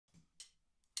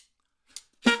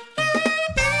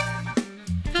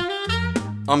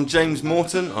I'm James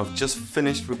Morton. I've just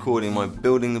finished recording my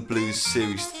Building the Blues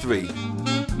Series 3.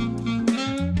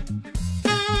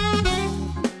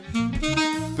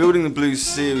 Building the Blues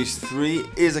Series 3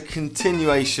 is a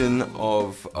continuation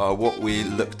of what we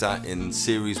looked at in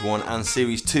Series 1 and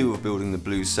Series 2 of Building the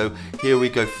Blues. So here we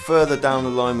go further down the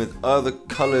line with other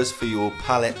colours for your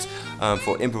palette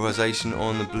for improvisation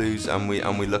on the blues, and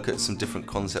we look at some different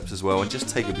concepts as well and just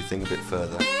take everything a bit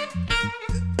further.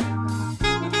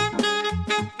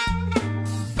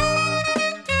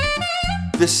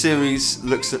 This series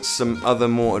looks at some other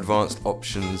more advanced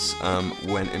options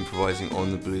when improvising on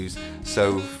the blues.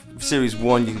 So Series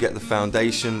 1 you can get the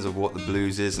foundations of what the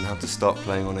blues is and how to start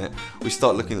playing on it. We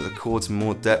start looking at the chords in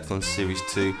more depth on Series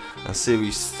 2, and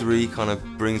Series 3 kind of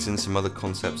brings in some other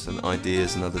concepts and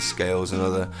ideas and other scales and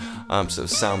other sort of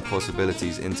sound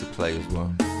possibilities into play as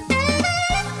well.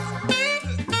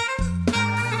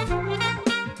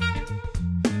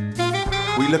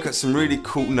 We look at some really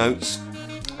cool notes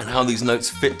and how these notes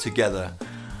fit together,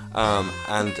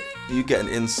 and you get an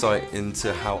insight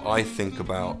into how I think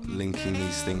about linking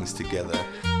these things together.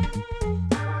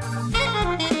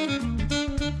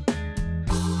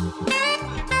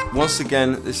 Once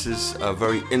again, this is a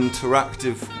very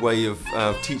interactive way of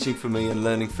teaching for me and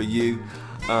learning for you.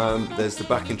 There's the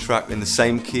backing track in the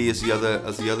same key as the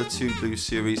other two blues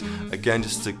series. Again,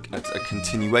 just a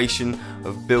continuation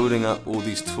of building up all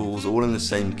these tools all in the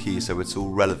same key, so it's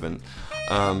all relevant.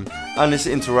 And it's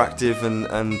interactive,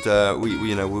 and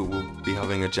we'll be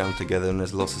having a jam together, and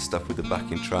there's lots of stuff with the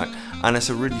backing track, and it's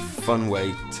a really fun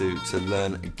way to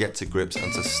learn, get to grips,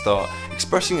 and to start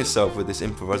expressing yourself with this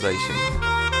improvisation.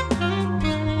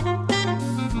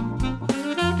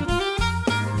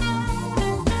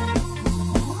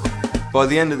 By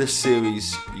the end of this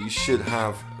series, you should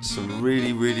have some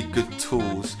really good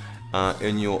tools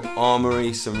in your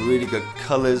armory, some really good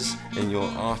colours in your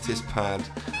artist pad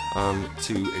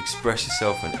to express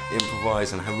yourself and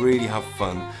improvise and really have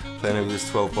fun playing over this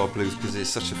 12-bar blues, because it's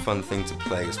such a fun thing to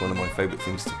play. It's one of my favourite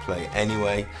things to play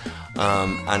anyway,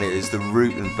 and it is the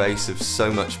root and base of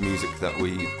so much music that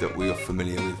we are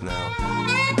familiar with now.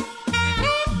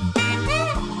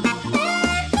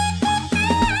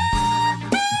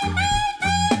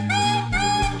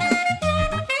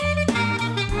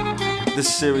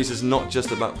 This series is not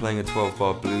just about playing a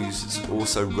 12-bar blues, it's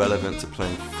also relevant to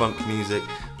playing funk music,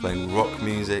 playing rock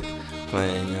music,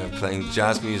 playing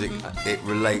jazz music. It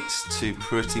relates to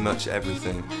pretty much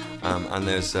everything, and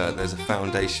there's a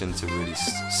foundation to really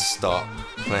start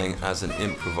playing as an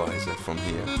improviser from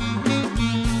here.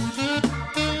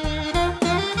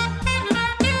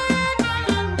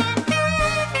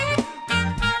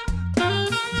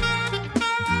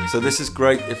 So this is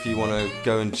great if you want to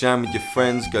go and jam with your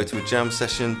friends, go to a jam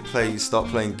session, start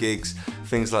playing gigs,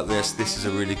 things like this. This is a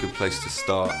really good place to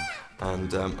start,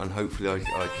 and hopefully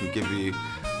I can give you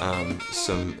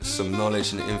some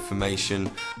knowledge and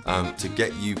information to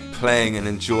get you playing and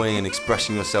enjoying and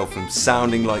expressing yourself and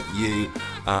sounding like you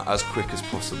as quick as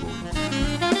possible.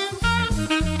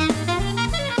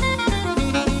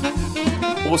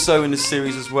 Also in this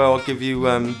series as well, I'll give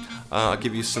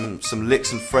you some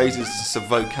licks and phrases, some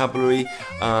vocabulary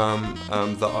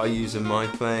that I use in my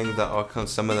playing, that are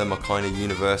some of them are kind of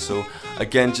universal.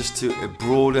 Again, just to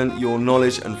broaden your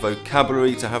knowledge and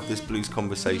vocabulary to have this blues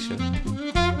conversation.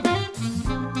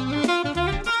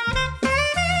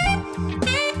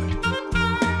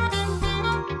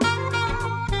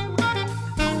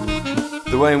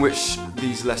 The way in which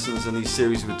these lessons and these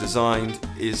series were designed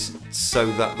is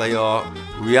so that they are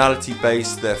reality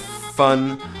based, they're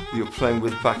fun, you're playing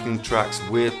with backing tracks,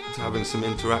 we're having some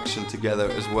interaction together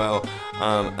as well,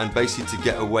 and basically to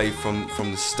get away from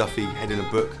the stuffy head in a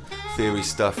book theory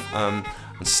stuff, and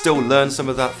still learn some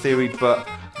of that theory, but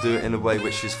do it in a way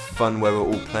which is fun, where we're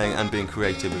all playing and being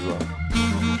creative as well.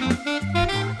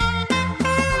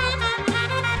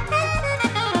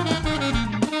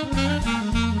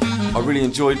 I really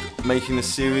enjoyed making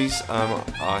this series.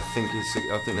 I think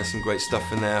there's some great stuff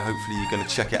in there. Hopefully you're going to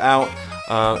check it out.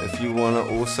 If you want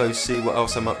to also see what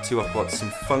else I'm up to, I've got some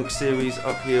funk series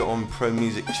up here on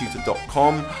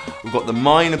promusictutor.com. We've got the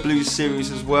minor blues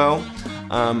series as well,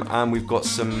 and we've got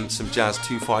some jazz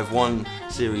 251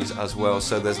 series as well.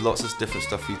 So there's lots of different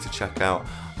stuff for you to check out.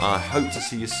 I hope to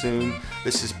see you soon.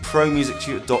 This is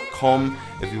promusictutor.com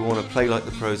if you want to play like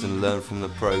the pros and learn from the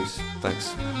pros.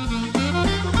 Thanks.